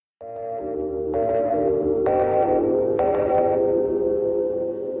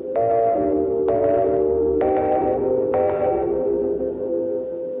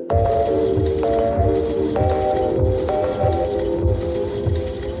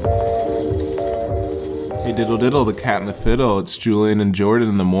Hey diddle diddle, the cat and the fiddle. It's Julian and Jordan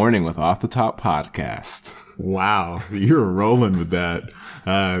in the morning with Off the Top Podcast. Wow, you're rolling with that.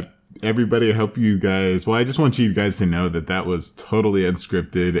 Everybody, I hope you guys, well, I just want you guys to know that that was totally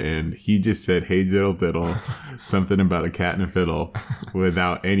unscripted, and he just said, hey diddle diddle, something about a cat and a fiddle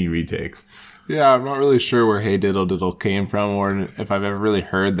without any retakes. Yeah, I'm not really sure where Hey Diddle Diddle came from or if I've ever really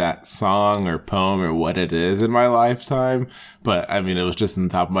heard that song or poem or what it is in my lifetime. But, I mean, it was just in the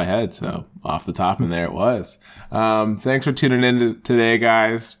top of my head, so off the top, and there it was. Thanks for tuning in today,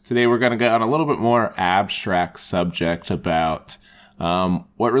 guys. Today we're going to get on a little bit more abstract subject about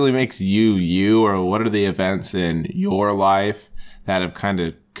what really makes you, you, or what are the events in your life that have kind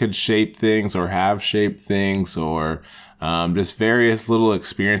of could shape things or have shaped things or just various little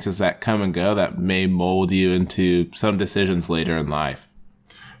experiences that come and go that may mold you into some decisions later in life.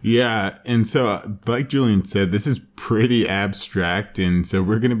 Yeah, and so like Julian said, this is pretty abstract, and so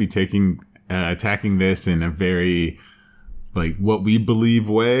we're going to be attacking this in a very like what we believe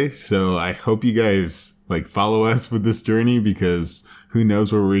way. So I hope you guys like follow us with this journey because who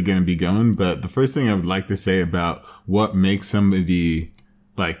knows where we're going to be going. But the first thing I would like to say about what makes somebody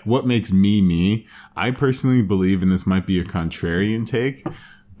like what makes me me, I personally believe, and this might be a contrarian take,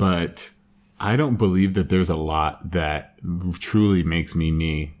 but I don't believe that there's a lot that truly makes me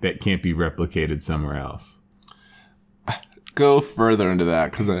me that can't be replicated somewhere else. Go further into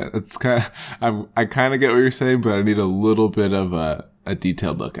that because it's kind of I kind of get what you're saying, but I need a little bit of a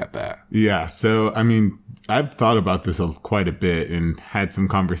detailed look at that. Yeah, so I mean, I've thought about this quite a bit and had some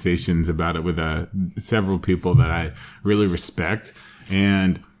conversations about it with several people that I really respect.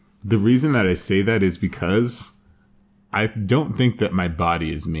 And the reason that I say that is because I don't think that my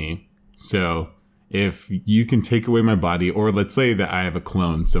body is me. So if you can take away my body, or let's say that I have a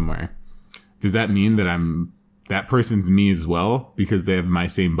clone somewhere, does that mean that that person's me as well because they have my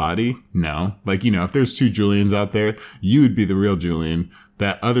same body? No. Like, you know, if there's two Julians out there, you would be the real Julian.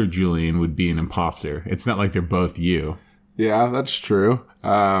 That other Julian would be an imposter. It's not like they're both you. Yeah, that's true.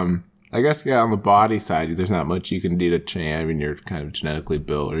 I guess, yeah, on the body side, there's not much you can do to change. I mean, you're kind of genetically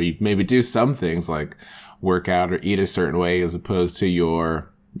built, or you maybe do some things like work out or eat a certain way as opposed to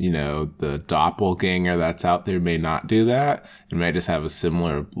your, you know, the doppelganger that's out there may not do that and may just have a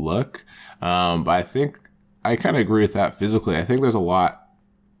similar look. But I think I kind of agree with that physically. I think there's a lot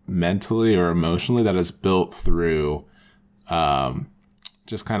mentally or emotionally that is built through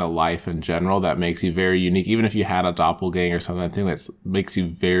just kind of life in general that makes you very unique. Even if you had a doppelganger or something, I think that makes you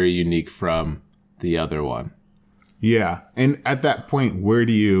very unique from the other one. Yeah. And at that point, where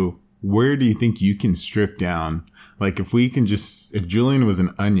do you think you can strip down? Like if Julian was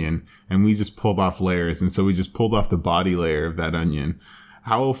an onion and we just pulled off layers, and so we just pulled off the body layer of that onion,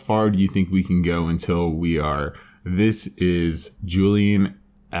 how far do you think we can go until this is Julian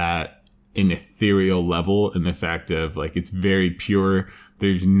at an ethereal level in the fact of like, it's very pure.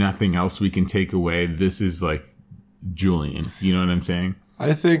 There's nothing else we can take away. This is like Julian. You know what I'm saying?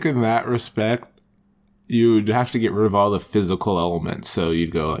 I think in that respect, you'd have to get rid of all the physical elements. So you'd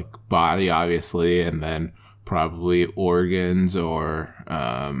go like body, obviously, and then probably organs or,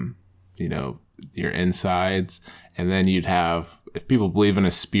 you know, your insides. And then you'd have, if people believe in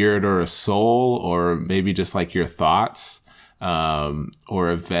a spirit or a soul, or maybe just like your thoughts,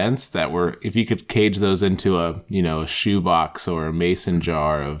 or events that were, if you could cage those into a shoebox or a mason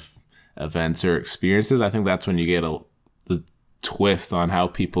jar of events or experiences, I think that's when you get the twist on how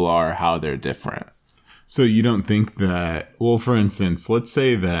people are, how they're different. So you don't think that, well, for instance, let's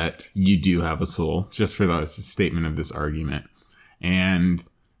say that you do have a soul, just for the statement of this argument, and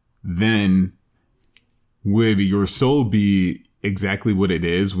then would your soul be exactly what it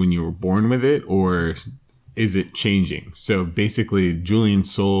is when you were born with it, or is it changing? So basically, Julian's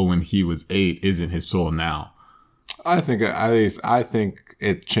soul when he was 8 isn't his soul now. I think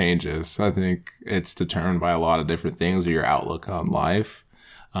it changes. I think it's determined by a lot of different things, or your outlook on life.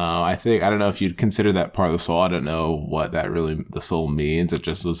 I don't know if you'd consider that part of the soul. I don't know what that really the soul means. It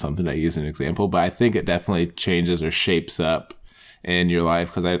just was something I used as an example, but I think it definitely changes or shapes up in your life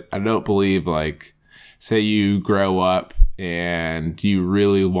because I don't believe like, say you grow up and you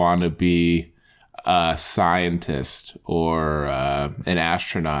really want to be a scientist or an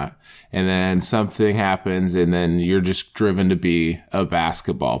astronaut, and then something happens and then you're just driven to be a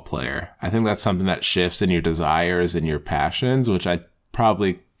basketball player. I think that's something that shifts in your desires and your passions, which I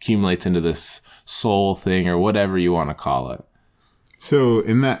probably accumulates into this soul thing or whatever you want to call it. So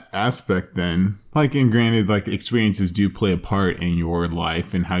in that aspect then, like, and granted, like experiences do play a part in your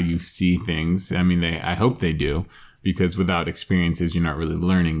life and how you see things. I mean, I hope they do, because without experiences, you're not really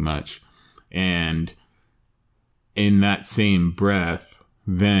learning much. And in that same breath,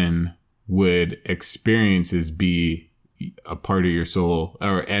 then would experiences be a part of your soul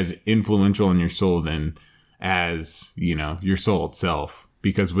or as influential in your soul than as, your soul itself?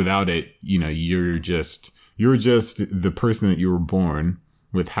 Because without it, you're just the person that you were born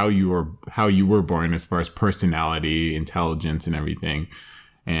with, how you were born as far as personality, intelligence, and everything.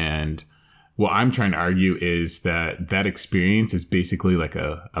 And what I'm trying to argue is that experience is basically like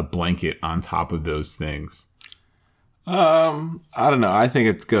a blanket on top of those things. I don't know. I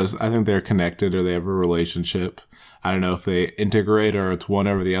think they're connected, or they have a relationship. I don't know if they integrate or it's one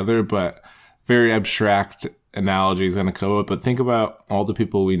over the other, but very abstract analogy is going to come up. But think about all the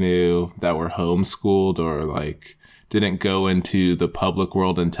people we knew that were homeschooled or like didn't go into the public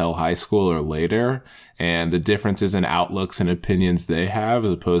world until high school or later, and the differences in outlooks and opinions they have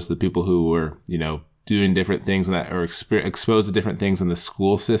as opposed to the people who were, doing different things in that, or exposed to different things in the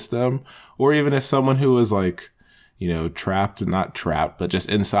school system. Or even if someone who was like, not trapped, but just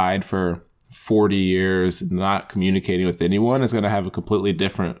inside for 40 years, not communicating with anyone, is going to have a completely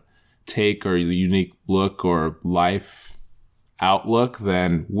different take or unique look or life outlook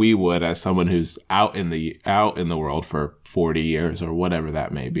than we would as someone who's out in the world for 40 years or whatever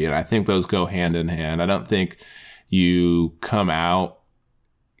that may be. And I think those go hand in hand. I don't think you come out,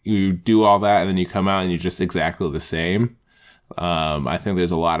 you do all that, and then you come out and you're just exactly the same. I think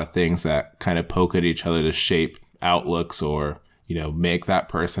there's a lot of things that kind of poke at each other to shape outlooks or, make that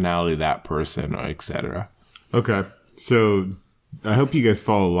personality that person, or et cetera. Okay. So I hope you guys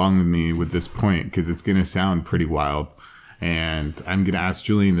follow along with me with this point, because it's going to sound pretty wild. And I'm going to ask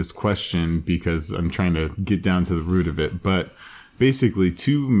Julian this question because I'm trying to get down to the root of it. But basically,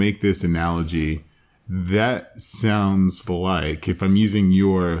 to make this analogy, that sounds like, if I'm using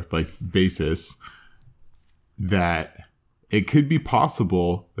your basis, that it could be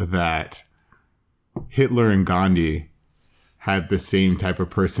possible that Hitler and Gandhi had the same type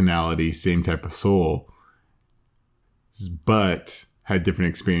of personality, same type of soul, but had different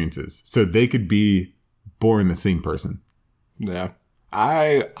experiences. So they could be born the same person. Yeah.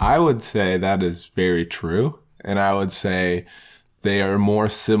 I would say that is very true. And I would say they are more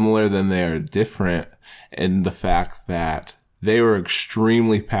similar than they are different in the fact that they were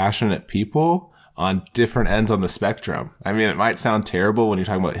extremely passionate people on different ends on the spectrum. I mean, it might sound terrible when you're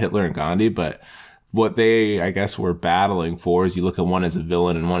talking about Hitler and Gandhi, but what they, I guess, were battling for is, you look at one as a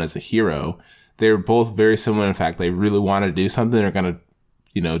villain and one as a hero. They were both very similar. In fact, they really want to do something. They're going to,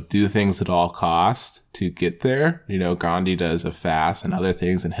 do things at all costs to get there. Gandhi does a fast and other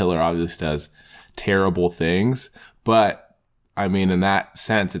things, and Hitler obviously does terrible things. But I mean, in that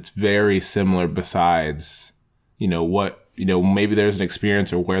sense, it's very similar besides, maybe there's an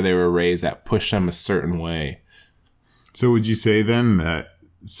experience or where they were raised that pushed them a certain way. So would you say then that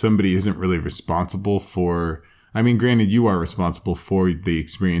somebody isn't really responsible for, I mean, granted, you are responsible for the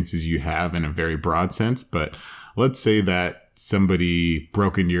experiences you have in a very broad sense, but let's say that somebody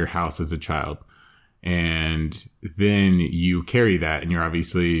broke into your house as a child, and then you carry that, and you're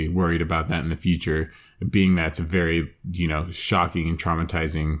obviously worried about that in the future, being that's a very, shocking and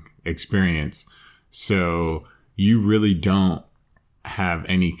traumatizing experience. So you really don't have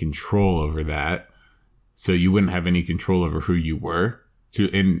any control over that. So you wouldn't have any control over who you were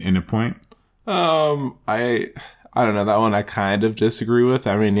in a point. I don't know. That one I kind of disagree with.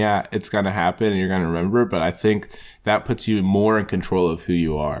 I mean, yeah, it's going to happen and you're going to remember, but I think that puts you more in control of who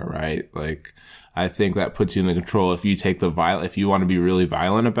you are, right? Like, I think that puts you in the control if you take if you want to be really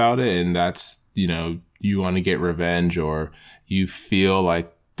violent about it, and that's, you want to get revenge, or you feel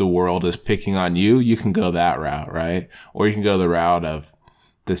like the world is picking on you, you can go that route, right? Or you can go the route of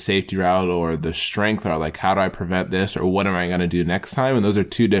the safety route or the strength, or like, how do I prevent this, or what am I going to do next time? And those are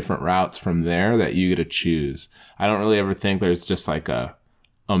two different routes from there that you get to choose. I don't really ever think there's just like a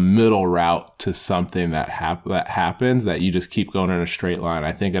middle route to something that happens that you just keep going in a straight line.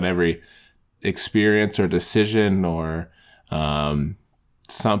 I think at every experience or decision or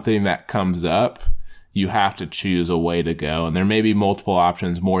something that comes up, you have to choose a way to go. And there may be multiple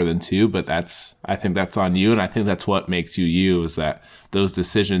options, more than two, but I think that's on you. And I think that's what makes you you, is that those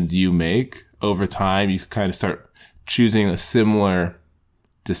decisions you make over time, you kind of start choosing a similar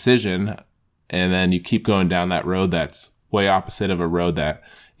decision, and then you keep going down that road that's way opposite of a road that,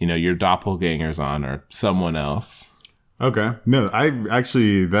 your doppelganger's on or someone else. Okay. No,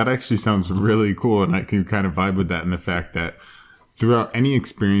 that actually sounds really cool. And I can kind of vibe with that, in the fact that throughout any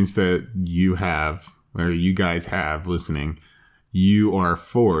experience that you have, or you guys have listening, you are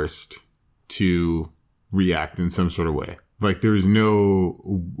forced to react in some sort of way. Like, there's no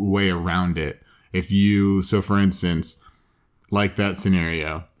way around it. So for instance, like that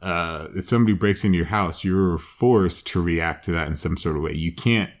scenario, if somebody breaks into your house, you're forced to react to that in some sort of way. You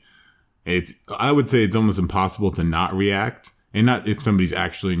can't I would say it's almost impossible to not react. And not if somebody's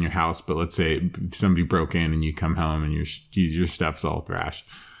actually in your house, but let's say somebody broke in and you come home and your stuff's all thrashed.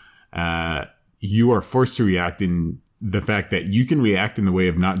 You are forced to react in the fact that you can react in the way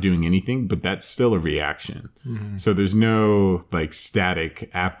of not doing anything, but that's still a reaction. Mm-hmm. So there's no like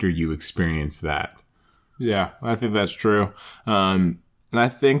static after you experience that. Yeah, I think that's true. And I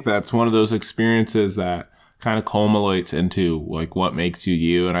think that's one of those experiences that kind of culminates into like what makes you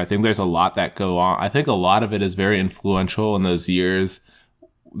you. And I think there's a lot that go on. I think a lot of it is very influential in those years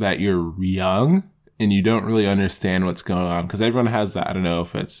that you're young and you don't really understand what's going on, because everyone has that. I don't know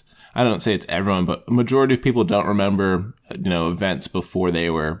if it's, I don't say it's everyone, but a majority of people don't remember, events before they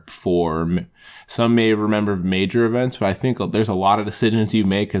were 4. Some may remember major events, but I think there's a lot of decisions you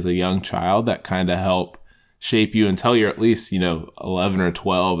make as a young child that kind of help shape you until you're at least, 11 or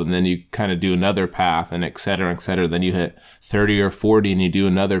 12. And then you kind of do another path and et cetera, et cetera. Then you hit 30 or 40 and you do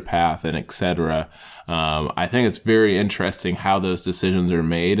another path and et cetera. I think it's very interesting how those decisions are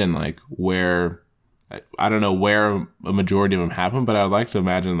made and like where, I don't know where a majority of them happen, but I'd like to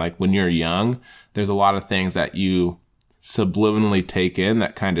imagine like when you're young, there's a lot of things that you subliminally take in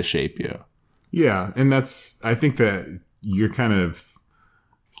that kind of shape you. Yeah. And I think that you're kind of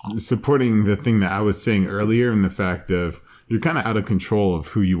supporting the thing that I was saying earlier, in the fact of you're kind of out of control of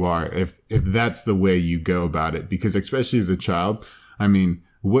who you are if that's the way you go about it. Because especially as a child, I mean,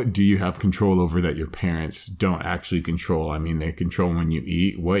 what do you have control over that your parents don't actually control? I mean, they control when you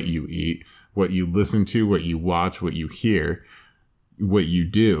eat, what you listen to, what you watch, what you hear, what you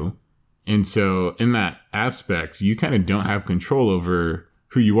do. And so in that aspect, you kind of don't have control over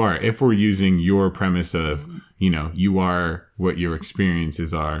who you are. If we're using your premise of, you are what your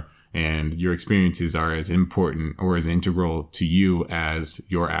experiences are, and your experiences are as important or as integral to you as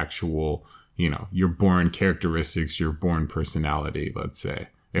your actual, your born characteristics, your born personality, let's say,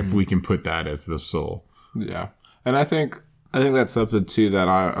 if we can put that as the soul. Yeah. And I think that's something too that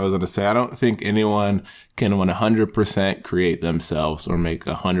I was going to say. I don't think anyone can 100% create themselves or make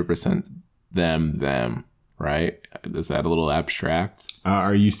 100% them, right? Is that a little abstract?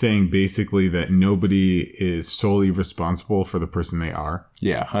 Are you saying basically that nobody is solely responsible for the person they are?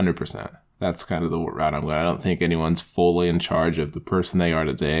 Yeah, 100%. That's kind of the route I'm going. I don't think anyone's fully in charge of the person they are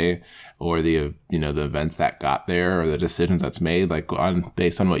today, or the the events that got there, or the decisions that's made. Like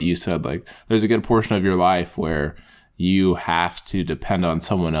based on what you said, like there's a good portion of your life where you have to depend on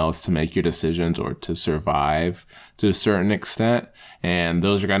someone else to make your decisions or to survive to a certain extent, and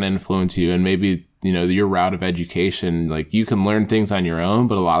those are going to influence you. And maybe your route of education, like you can learn things on your own,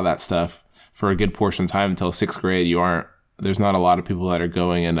 but a lot of that stuff for a good portion of time until 6th grade, there's not a lot of people that are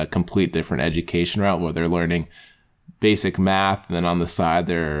going in a complete different education route where they're learning basic math. And then on the side,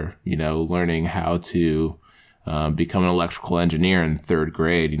 they're, learning how to become an electrical engineer in 3rd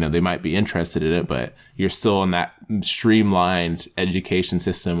grade. They might be interested in it, but you're still in that streamlined education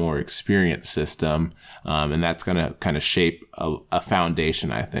system or experience system. And that's going to kind of shape a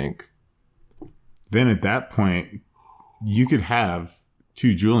foundation, I think. Then at that point, you could have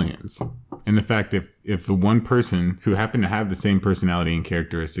 2 Julians. And the fact if the one person who happened to have the same personality and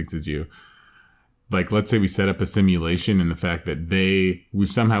characteristics as you, like let's say we set up a simulation, and the fact that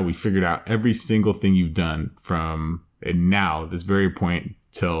we figured out every single thing you've done from now, this very point,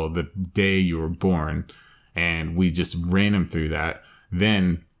 till the day you were born, and we just ran them through that,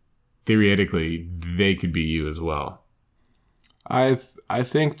 then theoretically they could be you as well. I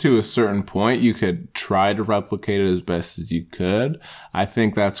think to a certain point you could try to replicate it as best as you could. I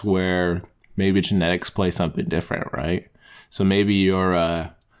think that's where maybe genetics play something different, right? So maybe you're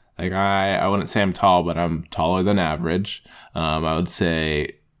I wouldn't say I'm tall, but I'm taller than average. I would say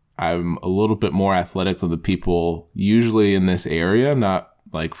I'm a little bit more athletic than the people usually in this area, not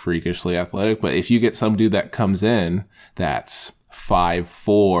like freakishly athletic, but if you get some dude that comes in that's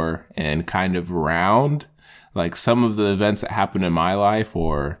 5'4" and kind of round, like some of the events that happen in my life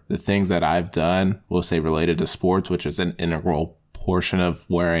or the things that I've done, we'll say related to sports, which is an integral portion of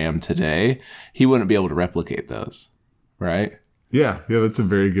where I am today, he wouldn't be able to replicate those, right? Yeah, that's a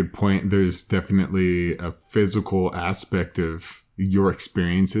very good point. There's definitely a physical aspect of your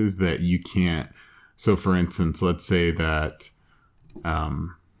experiences that you can't. So for instance, let's say that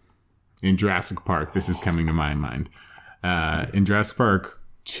in Jurassic Park, this is coming to my mind. In Jurassic Park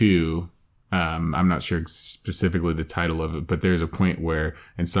 2, I'm not sure specifically the title of it, but there's a point where,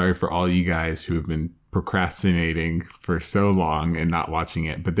 and sorry for all you guys who have been procrastinating for so long and not watching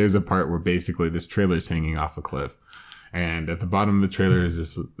it, but there's a part where basically this trailer is hanging off a cliff. And at the bottom of the trailer is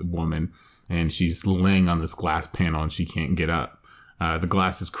this woman, and she's laying on this glass panel and she can't get up. The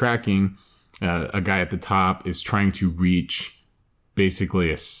glass is cracking. A guy at the top is trying to reach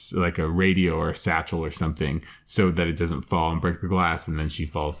basically like a radio or a satchel or something so that it doesn't fall and break the glass, and then she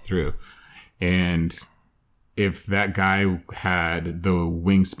falls through. And if that guy had the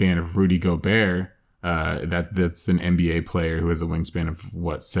wingspan of Rudy Gobert, that's an NBA player who has a wingspan of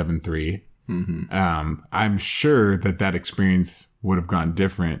 7'3". I'm sure that experience would have gone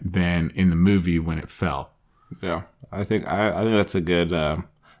different than in the movie when it fell. Yeah, I think that's a good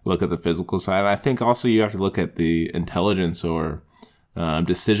look at the physical side. And I think also you have to look at the intelligence or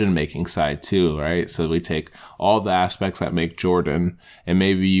decision-making side too, right? So we take all the aspects that make Jordan, and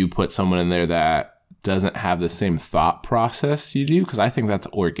maybe you put someone in there that doesn't have the same thought process you do, because I think that's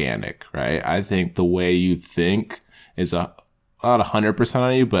organic, right? I think the way you think is not 100%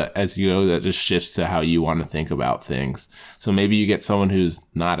 on you, but as you go, that just shifts to how you want to think about things. So maybe you get someone who's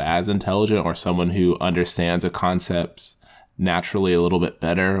not as intelligent, or someone who understands a concept naturally a little bit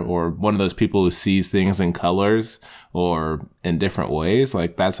better, or one of those people who sees things in colors or in different ways.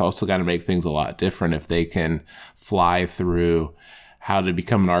 Like, that's also got to make things a lot different if they can fly through how to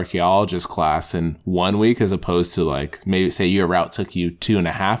become an archaeologist class in 1 week, as opposed to, like, maybe say your route took you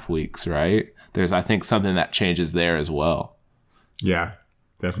 2.5 weeks, right? There's, I think, something that changes there as well. Yeah,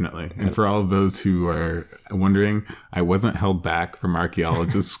 definitely. And for all of those who are wondering, I wasn't held back from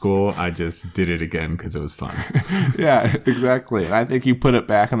archaeologist school. I just did it again because it was fun. Yeah, exactly. And I think you put it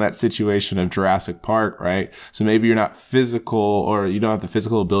back in that situation of Jurassic Park, right? So maybe you're not physical, or you don't have the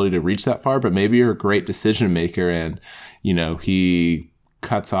physical ability to reach that far, but maybe you're a great decision maker, and, you know, he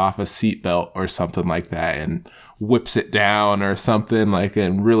cuts off a seatbelt or something like that and whips it down or something, like,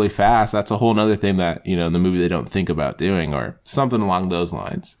 and really fast. That's a whole nother thing that, you know, in the movie they don't think about doing, or something along those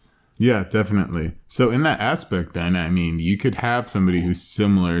lines. Yeah, definitely. So in that aspect, then, I mean, you could have somebody who's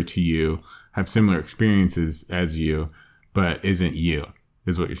similar to you, have similar experiences as you, but isn't you,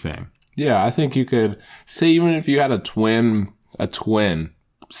 is what you're saying. Yeah, I think you could say, even if you had a twin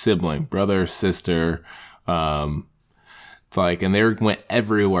sibling, brother, sister, like, and they went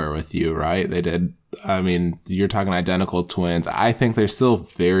everywhere with you, right? They did. I mean, you're talking identical twins. I think they're still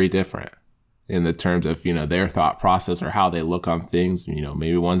very different in the terms of, you know, their thought process or how they look on things. You know,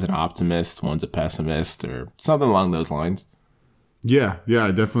 maybe one's an optimist, one's a pessimist, or something along those lines. Yeah,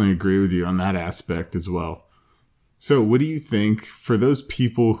 I definitely agree with you on that aspect as well. So what do you think for those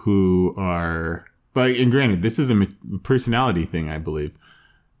people who are, like, and granted, this is a personality thing, I believe,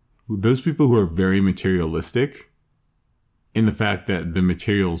 those people who are very materialistic, in the fact that the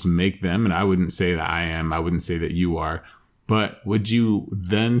materials make them, and I wouldn't say that I am, I wouldn't say that you are, but would you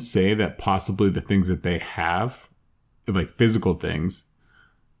then say that possibly the things that they have, like physical things,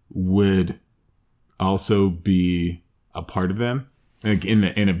 would also be a part of them? Like in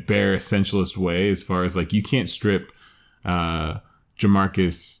a bare essentialist way, as far as, like, you can't strip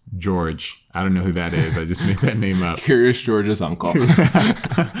Jamarcus George. I don't know who that is. I just made that name up. Curious George's uncle.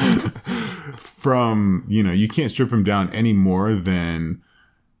 From, you know, you can't strip him down any more than,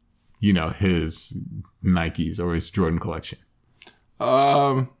 you know, his Nikes or his Jordan collection.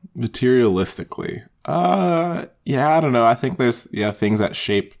 Materialistically. Yeah, I don't know. I think there's, things that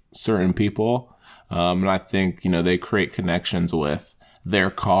shape certain people. And I think, you know, they create connections with their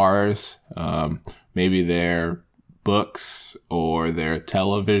cars, maybe their books or their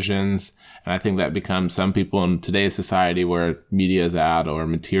televisions. And I think that becomes, some people in today's society where media is at or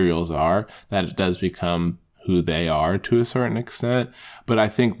materials are, that it does become who they are to a certain extent. But I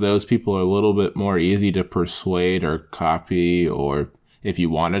think those people are a little bit more easy to persuade or copy, or if you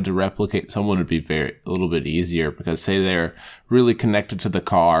wanted to replicate someone, would be a little bit easier, because say they're really connected to the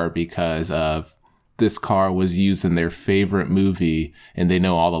car because of this car was used in their favorite movie and they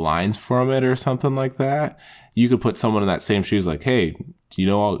know all the lines from it or something like that. You could put someone in that same shoes, like, hey, you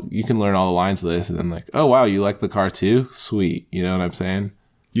know, you can learn all the lines of this, and then, like, oh wow, you like the car too? Sweet. You know what I'm saying?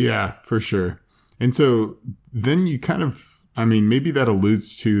 Yeah, for sure. And so then you kind of, I mean, maybe that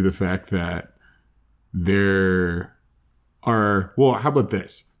alludes to the fact that there are, well, how about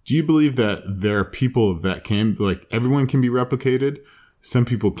this? Do you believe that there are people that can, like, everyone can be replicated? Some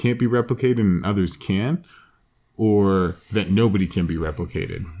people can't be replicated and others can? Or that nobody can be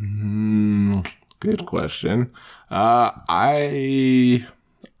replicated? Good question. I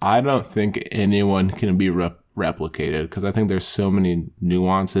don't think anyone can be replicated, because I think there's so many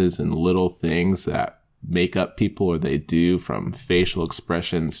nuances and little things that make up people, or they do, from facial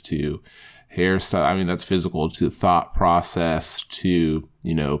expressions to hairstyle. I mean, that's physical, to thought process, to,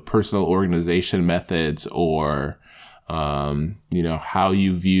 you know, personal organization methods, or, you know, how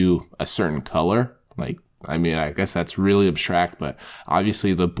you view a certain color. Like, I mean, I guess that's really abstract, but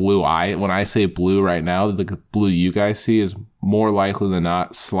obviously the blue when I say blue right now, the blue you guys see is more likely than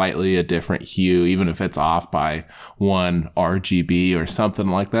not slightly a different hue. Even if it's off by 1 RGB or something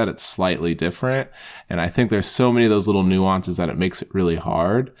like that, it's slightly different. And I think there's so many of those little nuances that it makes it really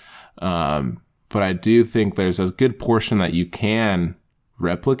hard. But I do think there's a good portion that you can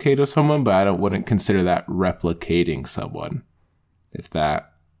replicate of someone, but I wouldn't consider that replicating someone, if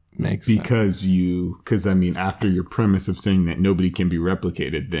that makes sense. Because I mean, after your premise of saying that nobody can be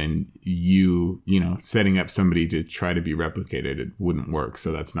replicated, then you know, setting up somebody to try to be replicated, it wouldn't work.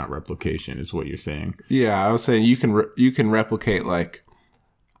 So that's not replication, is what you're saying. Yeah, I was saying you can replicate, like,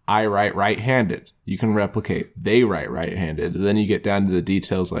 I write right-handed. You can replicate they write right-handed. Then you get down to the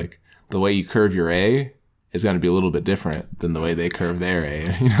details, like the way you curve your A is going to be a little bit different than the way they curve their A.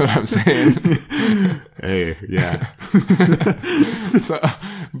 You know what I'm saying? Hey, yeah. So,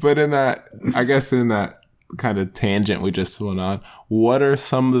 but in that kind of tangent we just went on, what are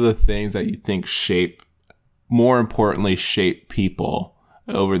some of the things that you think more importantly, shape people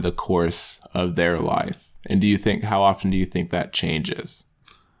over the course of their life? And how often do you think that changes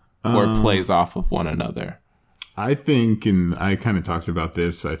or plays off of one another? I think, and I kind of talked about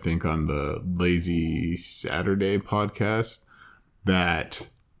this, I think, on the Lazy Saturday podcast, that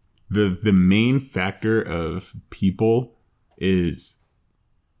the main factor of people is,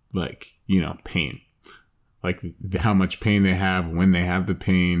 like, you know, pain. Like, how much pain they have, when they have the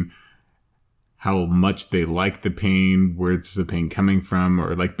pain, how much they like the pain, where's the pain coming from,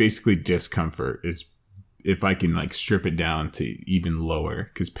 or, like, basically discomfort is, if I can, like, strip it down to even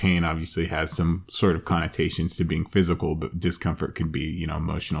lower, because pain obviously has some sort of connotations to being physical, but discomfort can be, you know,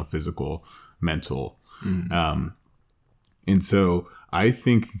 emotional, physical, mental. Mm-hmm. And so I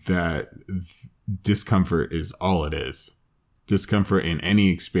think that discomfort is all it is. Discomfort in any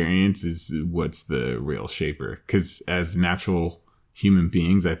experience is what's the real shaper. Because as natural human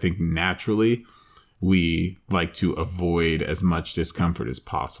beings, I think naturally we like to avoid as much discomfort as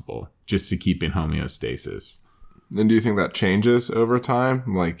possible just to keep in homeostasis. And do you think that changes over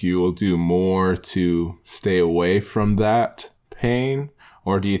time? Like, you will do more to stay away from that pain?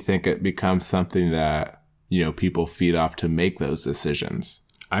 Or do you think it becomes something that, you know, people feed off to make those decisions?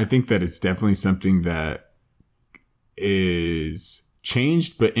 I think that it's definitely something that is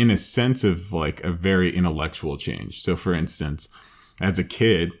changed, but in a sense of, like, a very intellectual change. So, for instance, as a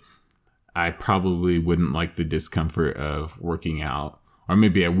kid, I probably wouldn't like the discomfort of working out. Or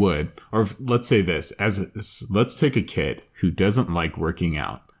maybe I would. Or let's say this, let's take a kid who doesn't like working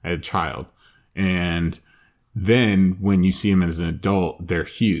out, a child. And then when you see them as an adult, they're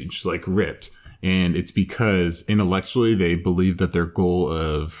huge, like ripped. And it's because intellectually they believe that their goal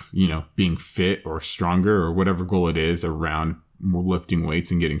of, you know, being fit or stronger or whatever goal it is around lifting weights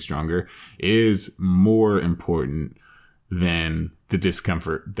and getting stronger is more important than the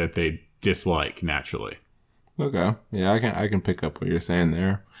discomfort that they dislike naturally. Okay. Yeah, I can pick up what you're saying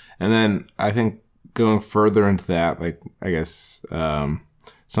there. And then I think going further into that, like, I guess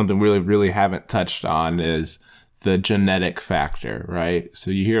something we really haven't touched on is the genetic factor, right?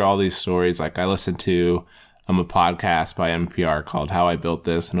 So you hear all these stories. Like, I listened to a podcast by NPR called How I Built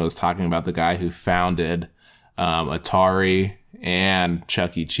This, and it was talking about the guy who founded Atari and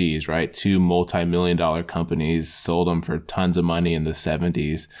Chuck E. Cheese, right? 2 multi-million-dollar companies, sold them for tons of money in the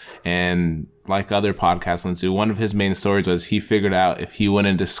 70s. And like other podcasts listen to, one of his main stories was he figured out if he went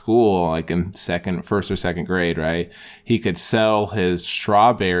into school, like in first or second grade, right? He could sell his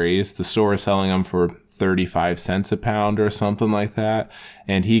strawberries. The store was selling them for 35 cents a pound or something like that.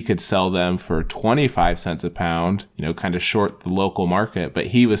 And he could sell them for 25 cents a pound, you know, kind of short the local market, but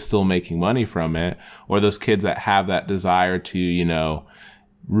he was still making money from it. Or those kids that have that desire to, you know,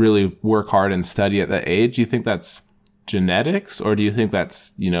 really work hard and study at that age. Do you think that's genetics, or do you think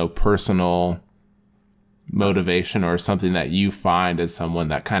that's, you know, personal motivation or something that you find as someone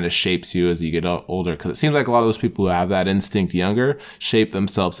that kind of shapes you as you get older? Because it seems like a lot of those people who have that instinct younger shape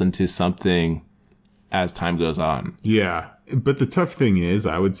themselves into something as time goes on. Yeah. But the tough thing is,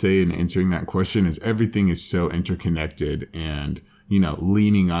 I would say, in answering that question, is everything is so interconnected and, you know,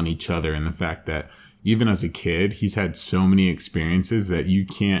 leaning on each other. And the fact that even as a kid, he's had so many experiences that you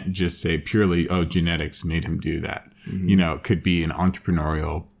can't just say purely, oh, genetics made him do that. Mm-hmm. You know, it could be an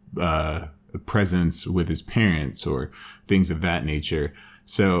entrepreneurial presence with his parents or things of that nature.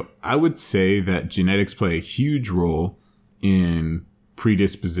 So I would say that genetics play a huge role in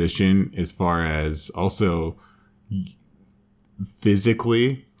predisposition, as far as also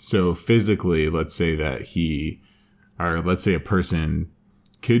physically. So physically, let's say that let's say a person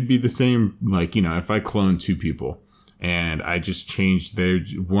could be the same, like, you know, if I clone 2 people and I just changed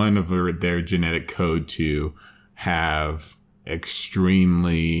one of their genetic code to have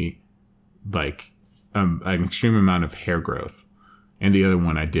extremely an extreme amount of hair growth. And the other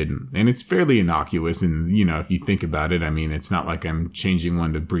one I didn't. And it's fairly innocuous. And, if you think about it, I mean, it's not like I'm changing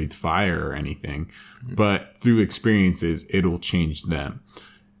one to breathe fire or anything. Mm-hmm. But through experiences, it'll change them.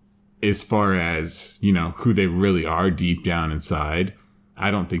 As far as, who they really are deep down inside,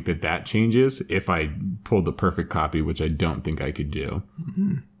 I don't think that changes if I pulled the perfect copy, which I don't think I could do.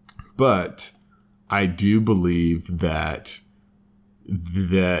 Mm-hmm. But I do believe that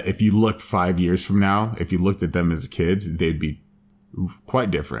if you looked 5 years from now, if you looked at them as kids, they'd be quite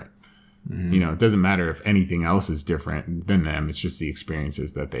different. Mm-hmm. It doesn't matter if anything else is different than them. It's just the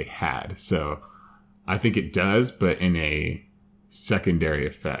experiences that they had. So I think it does, but in a secondary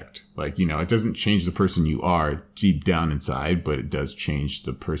effect. It doesn't change the person you are deep down inside, but it does change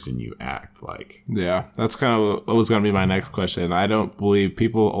the person you act like. Yeah, that's kind of what was going to be my next question. I don't believe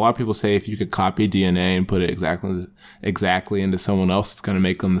a lot of people say if you could copy DNA and put it exactly into someone else, it's going to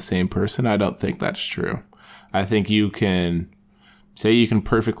make them the same person. I don't think that's true. I think you can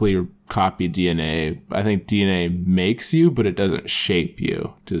perfectly copy DNA. I think DNA makes you, but it doesn't shape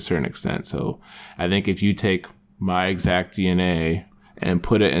you to a certain extent. So I think if you take my exact DNA and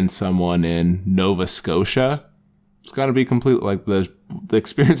put it in someone in Nova Scotia, it's going to be completely like the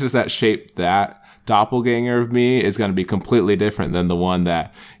experiences that shape that doppelganger of me is going to be completely different than the one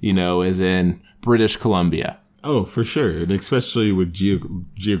that, is in British Columbia. Oh, for sure. And especially with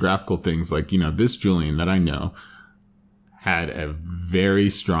geographical things like, this Julian that I know had a very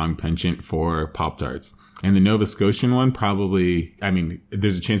strong penchant for Pop-Tarts. And the Nova Scotian one probably,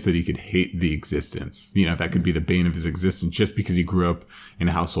 there's a chance that he could hate the existence. That could be the bane of his existence just because he grew up in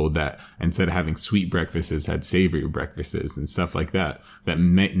a household that instead of having sweet breakfasts had savory breakfasts and stuff like that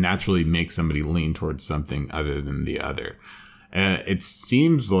naturally makes somebody lean towards something other than the other. It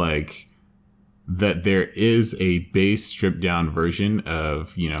seems like that there is a base stripped down version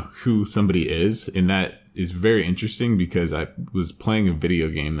of, who somebody is. And that is very interesting because I was playing a video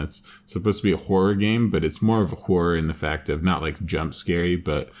game that's supposed to be a horror game, but it's more of a horror in the fact of not like jump scary,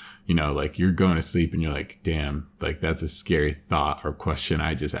 but you're going to sleep and you're like, damn, that's a scary thought or question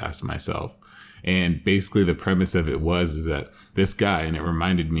I just asked myself. And basically the premise of it is that this guy, and it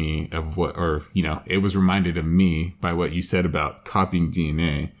reminded me of it was reminded of me by what you said about copying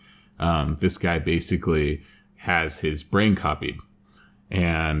DNA. This guy basically has his brain copied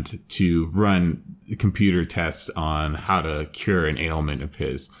and to run computer tests on how to cure an ailment of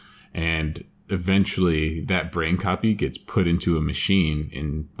his. And eventually that brain copy gets put into a machine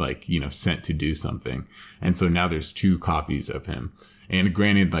and sent to do something. And so now there's 2 copies of him. And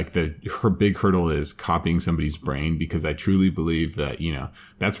granted, her big hurdle is copying somebody's brain, because I truly believe that,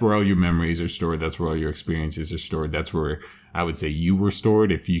 that's where all your memories are stored. That's where all your experiences are stored. That's where I would say you were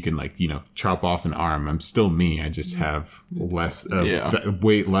stored. If you can chop off an arm, I'm still me. I just have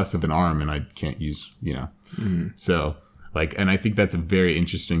way less of an arm and I can't use, So and I think that's a very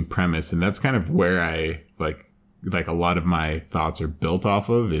interesting premise. And that's kind of where I a lot of my thoughts are built off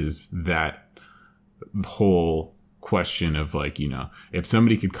of, is that whole question of if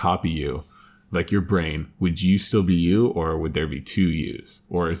somebody could copy you, your brain, would you still be you, or would there be 2 yous?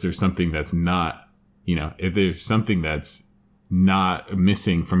 Or is there something that's not, if there's something that's not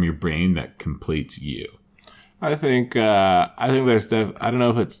missing from your brain that completes you? I think there's I don't know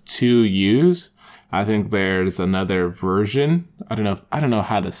if it's 2 yous. I think there's another version. I don't know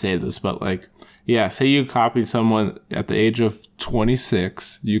how to say this, but say you copied someone at the age of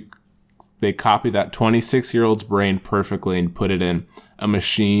 26, they copy that 26-year-old's brain perfectly and put it in a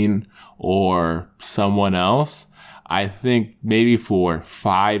machine or someone else. I think maybe for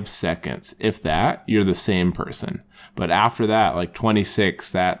 5 seconds, if that, you're the same person. But after that,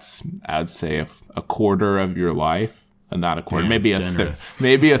 26, that's, I'd say a quarter of your life. Not a quarter, maybe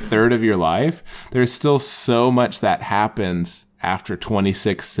a third of your life. There's still so much that happens after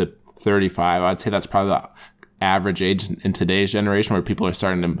 26 to 35. I'd say that's probably the average age in today's generation, where people are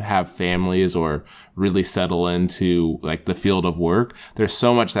starting to have families or really settle into the field of work. There's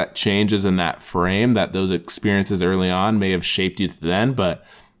so much that changes in that frame that those experiences early on may have shaped you then, but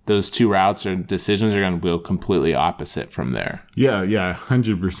those 2 routes or decisions are going to go completely opposite from there. Yeah,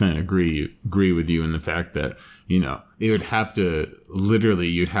 100% agree with you in the fact that, it would have to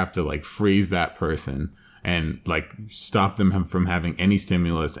you'd have to freeze that person and stop them from having any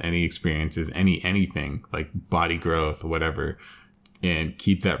stimulus, any experiences, anything body growth, whatever, and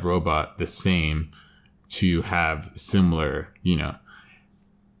keep that robot the same to have similar,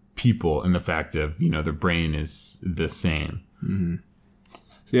 people in the fact of, their brain is the same. Mm-hmm.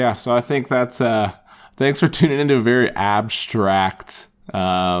 So I think that's thanks for tuning into a very abstract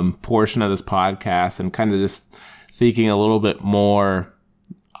portion of this podcast and kind of just thinking a little bit more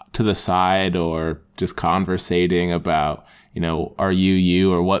to the side or just conversating about, are you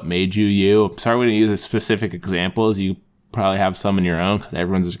you or what made you you? I'm sorry we didn't use specific examples. You probably have some in your own because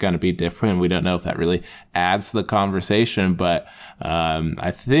everyone's just going to be different. We don't know if that really adds to the conversation, but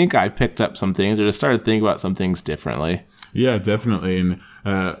I think I picked up some things or just started thinking about some things differently. Yeah, definitely. And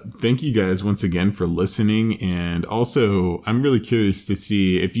thank you guys once again for listening. And also, I'm really curious to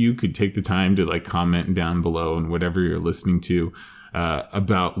see if you could take the time to comment down below and whatever you're listening to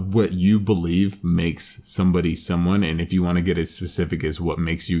about what you believe makes somebody someone. And if you want to get as specific as what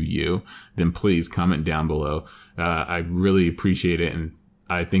makes you you, then please comment down below. I really appreciate it. And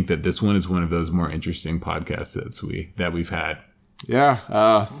I think that this one is one of those more interesting podcasts that we've had.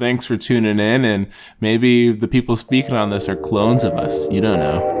 Yeah. Thanks for tuning in. And maybe the people speaking on this are clones of us. You don't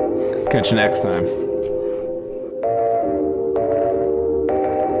know. Catch you next time.